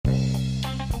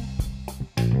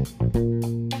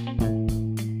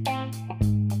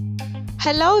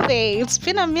Hello there, it's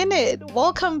been a minute.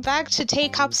 Welcome back to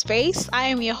Take Up Space. I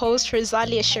am your host,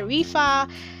 Rosalia Sharifa,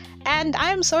 and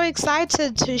I'm so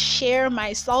excited to share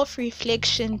my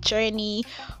self-reflection journey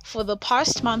for the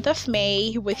past month of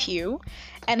May with you.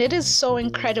 And it is so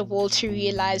incredible to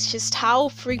realize just how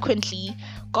frequently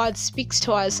God speaks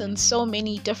to us in so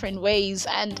many different ways.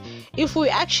 And if we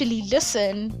actually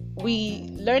listen, we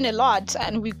learn a lot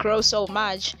and we grow so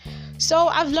much. So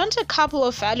I've learned a couple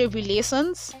of valuable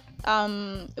lessons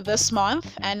this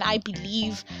month, and I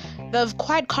believe they've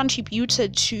quite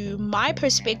contributed to my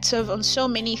perspective on so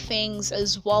many things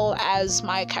as well as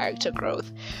my character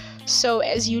growth. So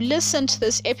as you listen to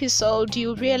this episode,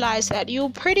 you realize that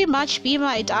you'll pretty much be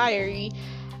my diary.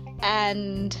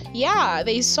 And yeah,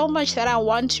 there's so much that I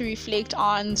want to reflect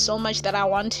on, so much that I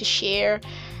want to share,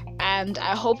 and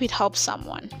I hope it helps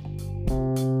someone.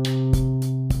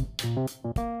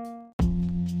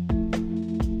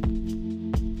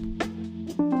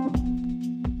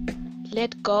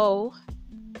 Let go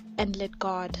and let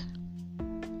God.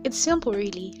 It's simple,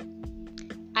 really.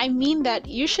 I mean that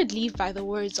you should live by the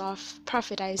words of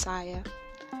Prophet Isaiah.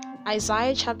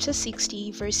 Isaiah chapter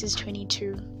 60 verses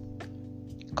 22.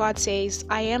 God says,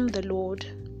 I am the Lord.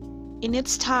 In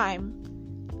its time,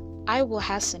 I will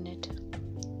hasten it.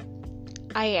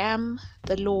 I am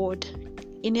the Lord.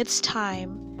 In its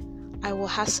time, I will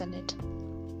hasten it.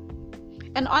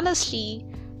 And honestly,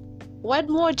 what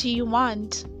more do you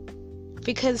want?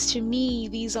 Because to me,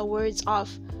 these are words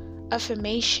of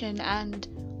affirmation, and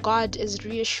God is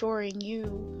reassuring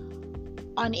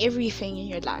you on everything in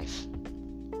your life.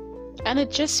 And it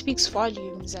just speaks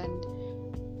volumes, and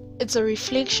it's a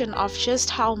reflection of just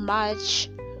how much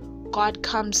God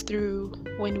comes through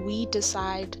when we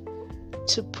decide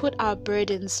to put our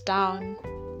burdens down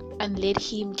and let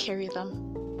Him carry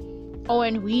them. Or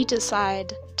when we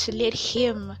decide to let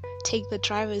Him take the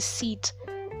driver's seat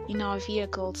in our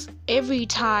vehicles. Every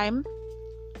time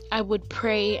I would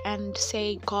pray and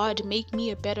say, God, make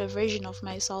me a better version of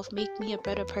myself, make me a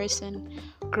better person,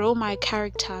 grow my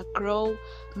character, grow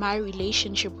my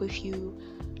relationship with you,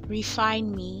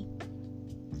 refine me.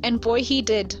 And boy, He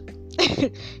did.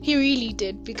 He really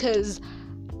did, because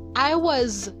I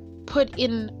was put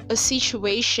in a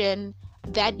situation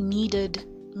that needed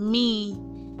me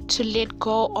to let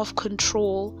go of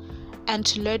control and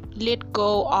to let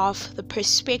go of the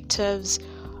perspectives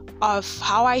of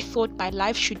how I thought my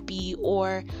life should be,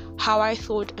 or how I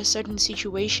thought a certain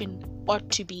situation ought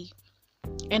to be.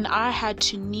 And I had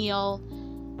to kneel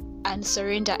and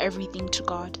surrender everything to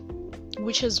God,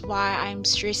 which is why I'm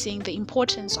stressing the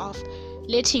importance of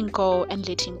letting go and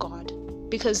letting God,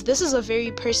 because this is a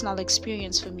very personal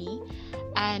experience for me.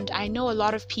 And I know a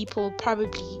lot of people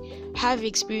probably have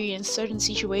experienced certain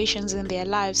situations in their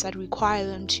lives that require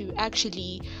them to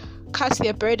actually cast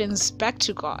their burdens back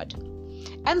to God.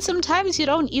 And sometimes you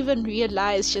don't even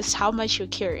realize just how much you're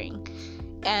carrying.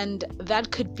 And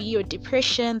that could be your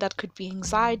depression, that could be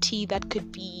anxiety, that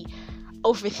could be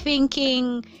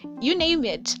overthinking, you name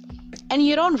it. And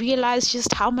you don't realize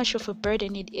just how much of a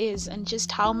burden it is, and just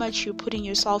how much you're putting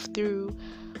yourself through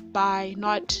by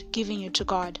not giving it to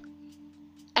God.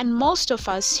 And most of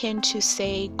us tend to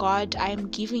say, God, I am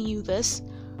giving you this,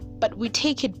 but we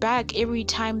take it back every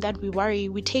time that we worry.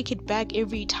 We take it back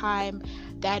every time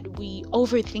that we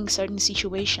overthink certain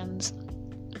situations.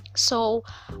 So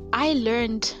I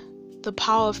learned the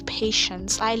power of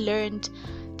patience. I learned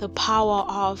the power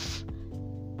of,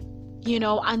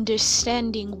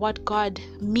 understanding what God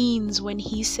means when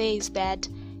He says that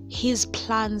His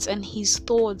plans and His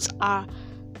thoughts are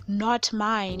not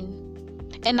mine.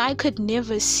 And I could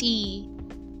never see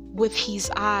with His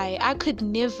eye. I could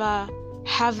never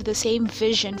have the same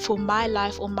vision for my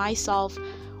life or myself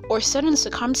or certain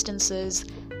circumstances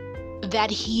that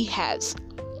He has.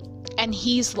 And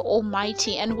He's the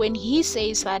Almighty. And when He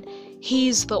says that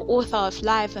He's the author of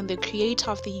life and the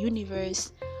creator of the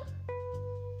universe,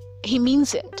 He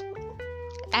means it.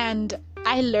 And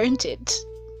I learned it.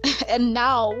 And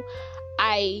now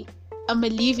I'm a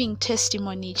living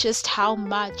testimony just how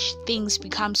much things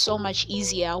become so much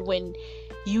easier when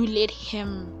you let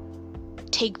Him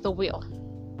take the wheel.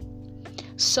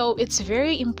 So it's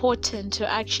very important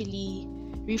to actually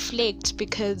reflect,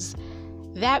 because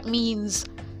that means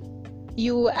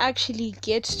you actually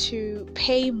get to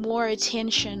pay more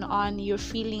attention on your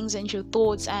feelings and your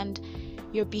thoughts and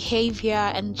your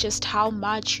behavior, and just how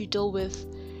much you deal with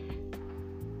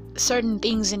certain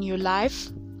things in your life,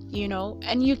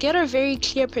 and you get a very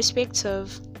clear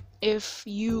perspective if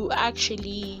you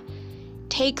actually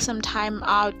take some time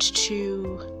out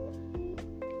to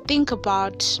think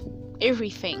about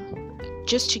everything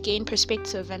just to gain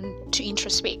perspective and to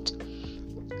introspect.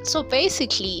 So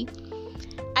basically,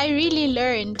 I really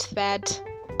learned that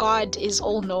God is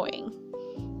all-knowing,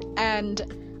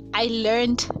 and I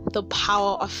learned the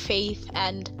power of faith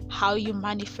and how you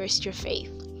manifest your faith.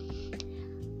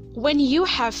 When you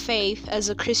have faith as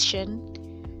a Christian,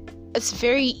 it's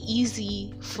very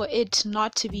easy for it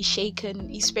not to be shaken,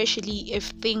 especially if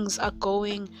things are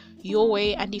going your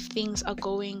way and if things are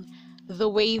going the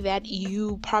way that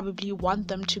you probably want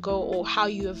them to go or how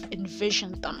you have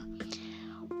envisioned them.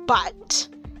 But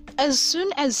as soon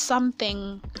as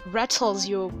something rattles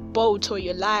your boat or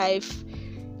your life,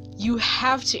 you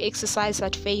have to exercise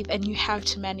that faith and you have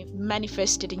to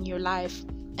manifest it in your life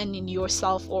and in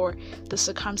yourself or the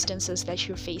circumstances that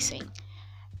you're facing.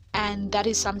 And that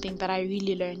is something that I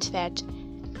really learned, that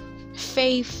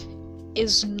faith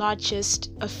is not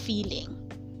just a feeling,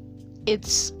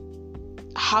 it's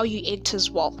how you act as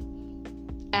well,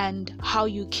 and how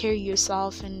you carry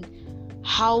yourself, and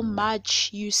how much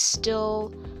you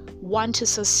still want to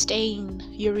sustain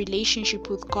your relationship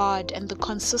with God, and the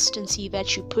consistency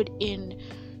that you put in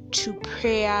to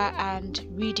prayer and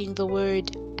reading the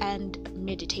word and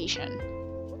meditation.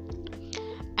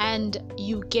 And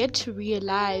you get to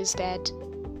realize that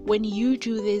when you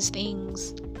do these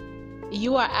things,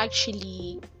 you are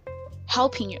actually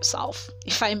helping yourself,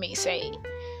 if I may say.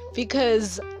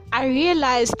 Because I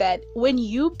realized that when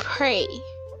you pray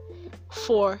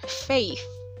for faith,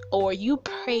 or you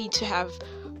pray to have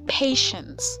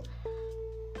patience,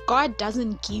 God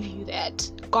doesn't give you that.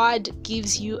 God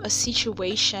gives you a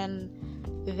situation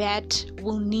that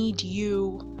will need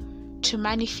you to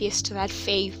manifest that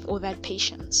faith or that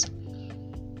patience.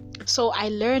 So I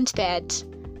learned that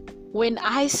when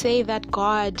I say that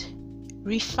God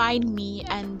refine me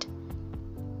and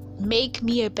make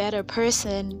me a better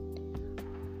person,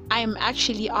 I'm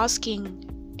actually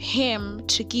asking Him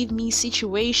to give me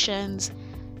situations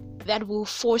that will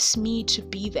force me to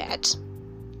be that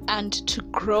and to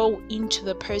grow into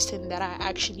the person that I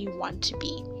actually want to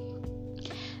be.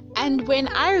 And when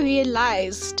I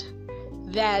realized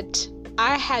that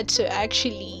I had to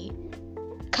actually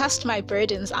cast my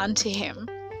burdens onto Him,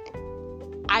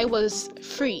 I was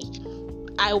free.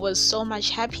 I was so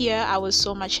much happier. I was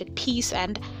so much at peace,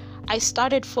 and I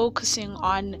started focusing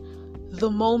on the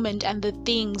moment and the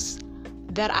things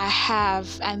that I have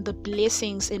and the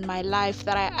blessings in my life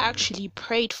that I actually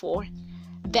prayed for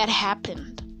that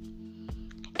happened.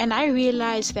 And I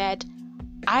realized that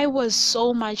I was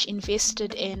so much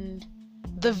invested in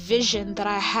the vision that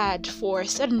I had for a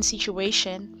certain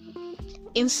situation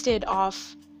instead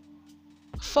of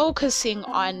focusing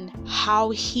on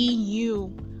how He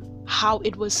knew how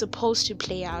it was supposed to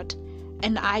play out,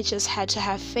 and I just had to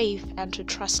have faith and to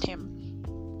trust Him.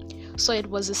 So it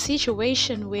was a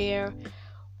situation where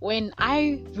when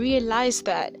I realized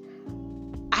that,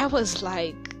 I was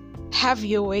like, have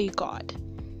your way, God.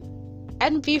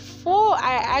 And before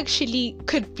I actually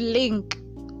could blink,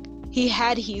 He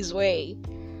had His way.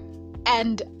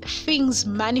 And things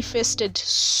manifested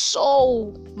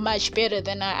so much better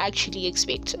than I actually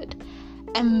expected.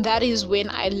 And that is when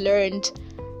I learned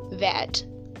that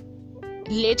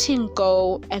letting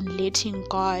go and letting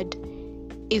God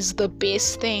is the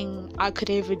best thing I could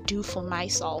ever do for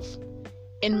myself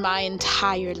in my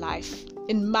entire life,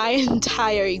 in my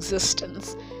entire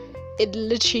existence. It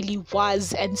literally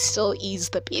was and still is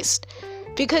the best,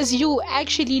 because you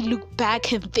actually look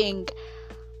back and think,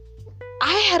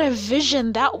 I had a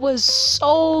vision that was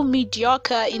so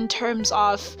mediocre in terms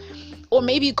of, or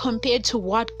maybe compared to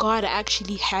what God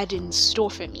actually had in store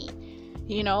for me,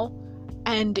 you know?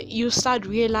 And you start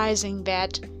realizing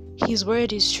that His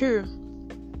word is true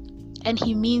and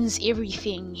He means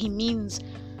everything. He means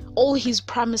all His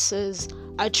promises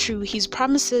are true. His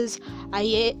promises are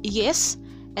yes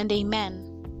and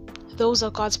amen. Those are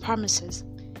God's promises.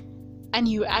 And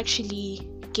you actually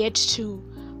get to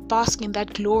bask in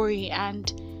that glory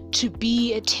and to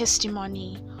be a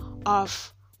testimony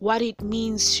of what it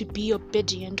means to be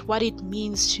obedient, what it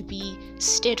means to be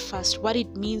steadfast, what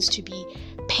it means to be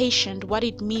patient, what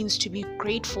it means to be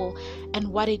grateful, and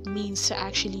what it means to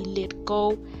actually let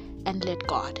go and let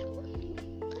God.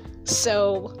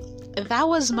 So that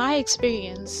was my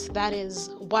experience. That is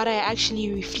what I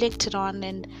actually reflected on,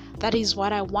 and that is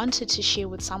what I wanted to share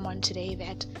with someone today,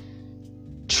 that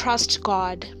trust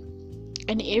God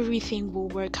and everything will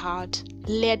work out.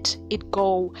 Let it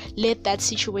go. Let that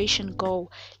situation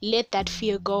go. Let that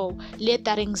fear go. Let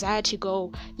that anxiety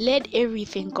go. Let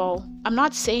everything go. I'm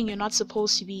not saying you're not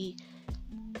supposed to be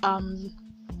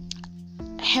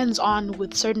hands-on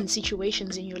with certain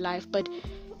situations in your life, but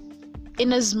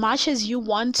in as much as you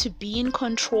want to be in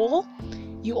control,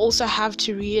 you also have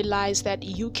to realize that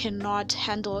you cannot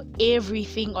handle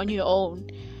everything on your own.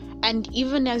 And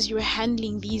even as you're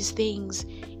handling these things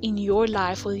in your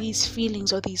life, or these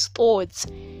feelings or these thoughts,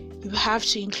 you have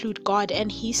to include God,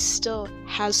 and He still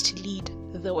has to lead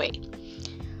the way.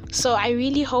 So I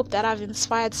really hope that I've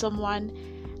inspired someone,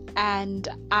 and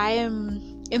I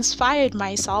am inspired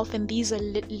myself, and these are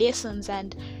lessons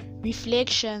and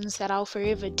reflections that I'll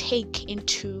forever take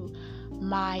into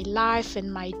my life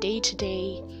and my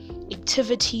day-to-day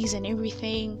activities and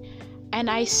everything. And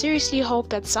I seriously hope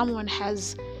that someone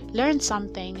has learned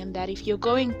something, and that if you're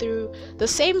going through the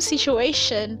same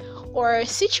situation, or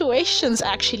situations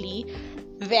actually,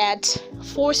 that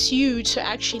force you to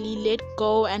actually let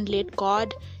go and let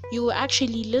God, you will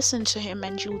actually listen to Him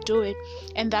and you'll do it,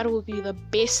 and that will be the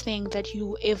best thing that you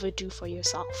will ever do for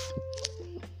yourself.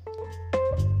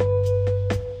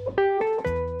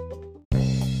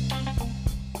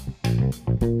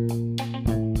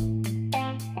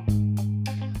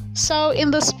 So,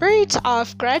 in the spirit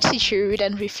of gratitude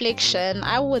and reflection,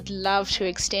 I would love to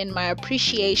extend my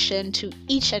appreciation to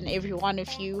each and every one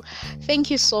of you. Thank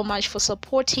you so much for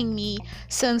supporting me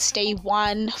since day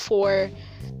one, for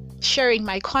sharing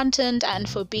my content, and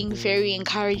for being very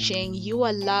encouraging. You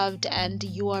are loved and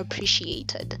you are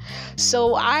appreciated.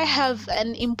 So I have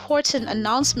an important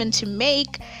announcement to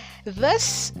make.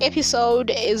 This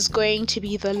episode is going to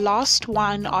be the last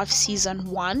one of season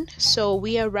 1. So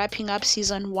we are wrapping up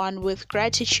season 1 with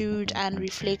gratitude and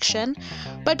reflection.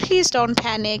 But please don't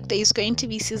panic. There's going to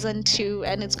be season 2,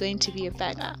 and it's going to be a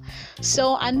banger.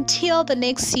 So until the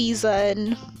next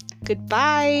season,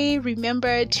 goodbye.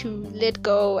 Remember to let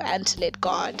go and to let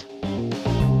God.